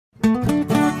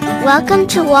Welcome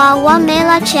to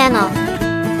WAWAMELA channel.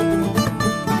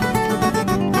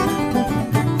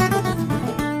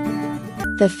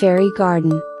 The fairy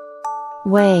garden.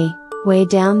 Way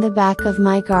down the back of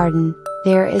my garden,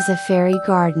 there is a fairy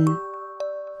garden.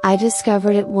 I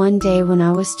discovered it one day when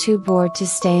I was too bored to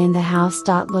stay in the house.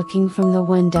 Looking from the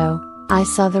window, I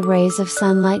saw the rays of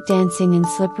sunlight dancing in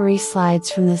slippery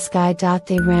slides from the sky.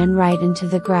 They ran right into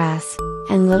the grass,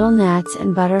 and little gnats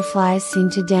and butterflies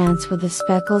seemed to dance with the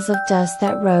speckles of dust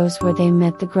that rose where they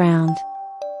met the ground.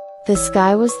 The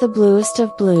sky was the bluest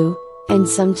of blue, and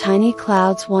some tiny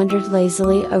clouds wandered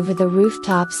lazily over the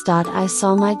rooftops. I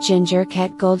saw my ginger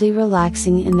cat Goldie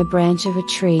relaxing in the branch of a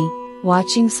tree,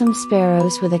 watching some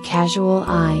sparrows with a casual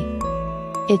eye.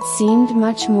 It seemed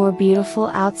much more beautiful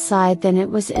outside than it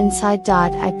was inside.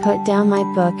 I put down my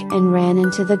book and ran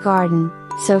into the garden,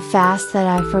 so fast that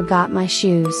I forgot my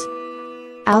shoes.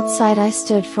 Outside I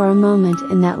stood for a moment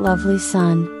in that lovely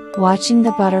sun, watching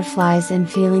the butterflies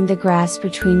and feeling the grass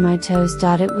between my toes.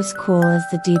 It was cool as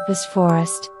the deepest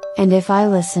forest, and if I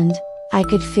listened, I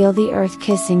could feel the earth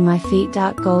kissing my feet.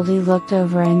 Goldie looked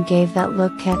over and gave that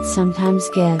look cats sometimes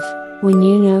give, when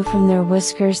you know from their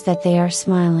whiskers that they are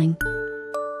smiling.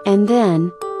 And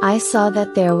then, I saw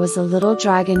that there was a little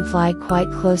dragonfly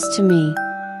quite close to me.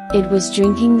 It was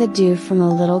drinking the dew from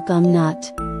a little gum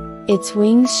nut. Its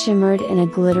wings shimmered in a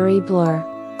glittery blur.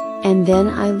 And then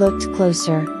I looked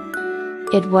closer.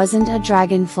 It wasn't a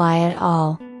dragonfly at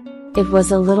all. It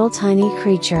was a little tiny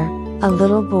creature, a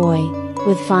little boy,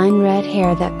 with fine red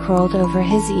hair that curled over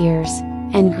his ears,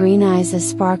 and green eyes as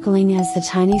sparkling as the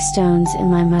tiny stones in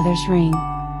my mother's ring.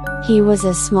 He was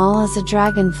as small as a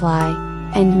dragonfly,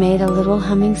 and made a little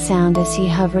humming sound as he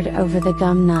hovered over the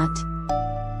gum nut.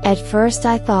 At first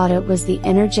I thought it was the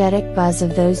energetic buzz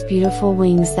of those beautiful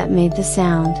wings that made the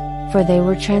sound, for they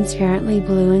were transparently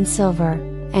blue and silver,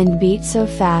 and beat so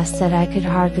fast that I could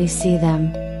hardly see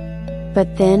them.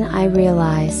 But then I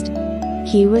realized.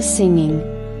 He was singing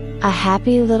a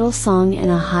happy little song in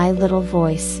a high little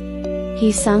voice.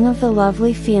 He sung of the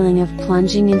lovely feeling of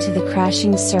plunging into the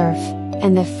crashing surf,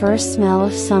 and the first smell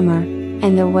of summer,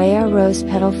 and the way a rose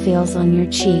petal feels on your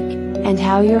cheek, and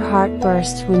how your heart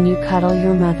bursts when you cuddle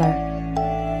your mother.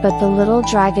 But the little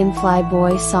dragonfly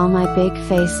boy saw my big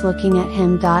face looking at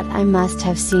him. I must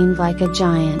have seemed like a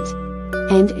giant.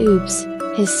 And oops,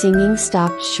 his singing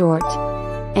stopped short.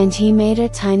 And he made a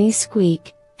tiny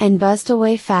squeak, and buzzed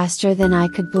away faster than I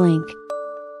could blink.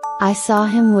 I saw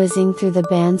him whizzing through the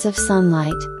bands of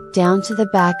sunlight, down to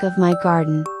the back of my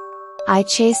garden. I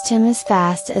chased him as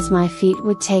fast as my feet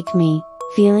would take me,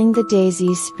 feeling the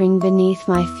daisies spring beneath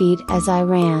my feet as I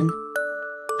ran.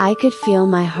 I could feel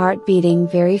my heart beating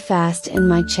very fast in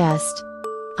my chest.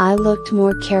 I looked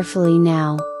more carefully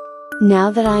now.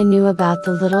 Now that I knew about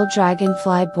the little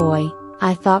dragonfly boy,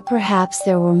 I thought perhaps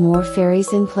there were more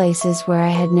fairies in places where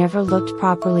I had never looked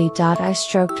properly. I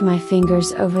stroked my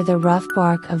fingers over the rough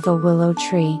bark of the willow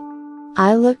tree.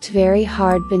 I looked very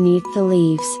hard beneath the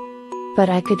leaves, but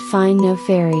I could find no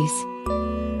fairies.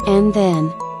 And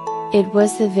then, it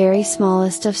was the very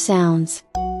smallest of sounds.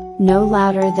 No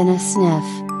louder than a sniff,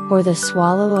 or the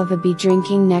swallow of a bee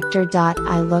drinking nectar.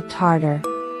 I looked harder.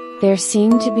 There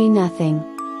seemed to be nothing.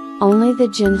 Only the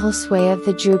gentle sway of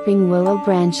the drooping willow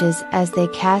branches as they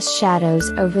cast shadows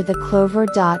over the clover.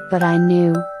 But I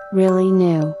knew, really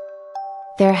knew.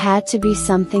 There had to be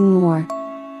something more.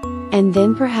 And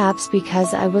then perhaps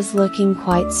because I was looking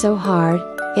quite so hard,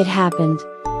 it happened.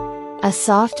 A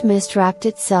soft mist wrapped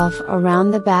itself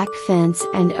around the back fence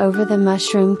and over the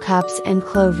mushroom cups and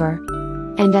clover.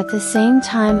 And at the same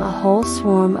time a whole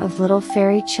swarm of little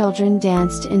fairy children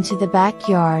danced into the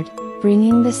backyard,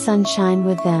 bringing the sunshine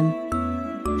with them.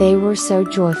 They were so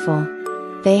joyful.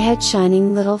 They had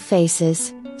shining little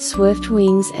faces, swift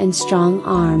wings and strong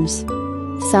arms.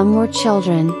 Some were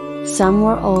children, some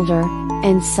were older,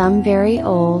 and some very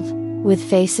old, with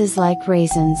faces like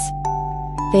raisins.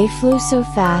 They flew so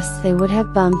fast they would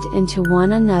have bumped into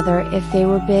one another if they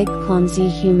were big clumsy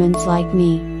humans like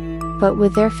me. But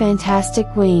with their fantastic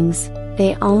wings,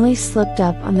 they only slipped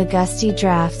up on the gusty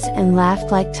drafts and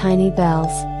laughed like tiny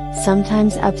bells,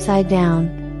 sometimes upside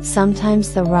down,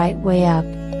 sometimes the right way up.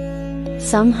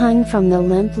 Some hung from the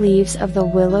limp leaves of the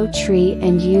willow tree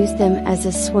and used them as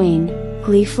a swing,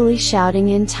 gleefully shouting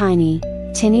in tiny,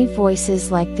 tinny voices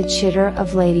like the chitter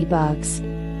of ladybugs.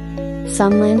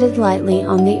 Some landed lightly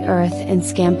on the earth and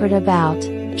scampered about,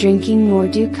 drinking more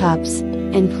dew cups,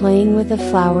 and playing with the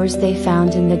flowers they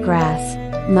found in the grass,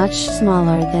 much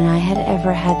smaller than I had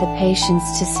ever had the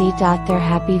patience to see. Their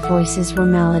happy voices were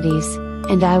melodies,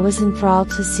 and I was enthralled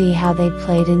to see how they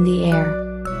played in the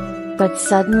air. but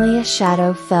suddenly a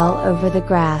shadow fell over the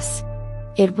grass.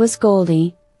 It was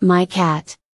Goldie, my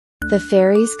cat. The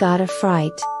fairies got a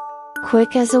fright.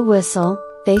 Quick as a whistle,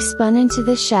 they spun into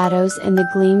the shadows and the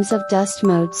gleams of dust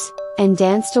motes, and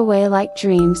danced away like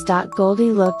dreams.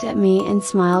 Goldie looked at me and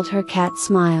smiled her cat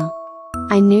smile.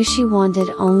 I knew she wanted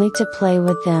only to play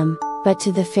with them, but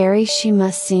to the fairies she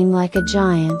must seem like a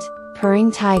giant,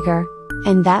 purring tiger,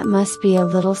 and that must be a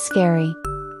little scary.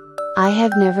 I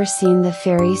have never seen the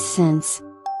fairies since.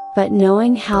 But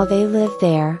knowing how they live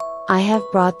there, I have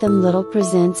brought them little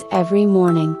presents every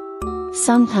morning.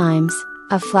 Sometimes,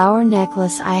 a flower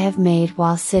necklace I have made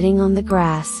while sitting on the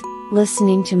grass,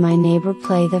 listening to my neighbor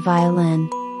play the violin.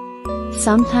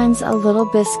 Sometimes a little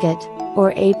biscuit,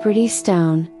 or a pretty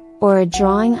stone, or a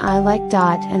drawing I like.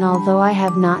 And although I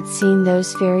have not seen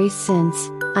those fairies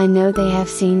since, I know they have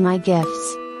seen my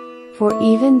gifts. For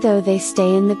even though they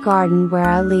stay in the garden where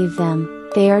I leave them,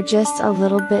 they are just a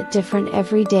little bit different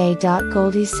every day.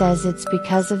 Goldie says it's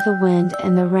because of the wind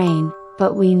and the rain,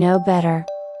 but we know better.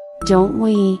 Don't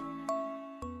we?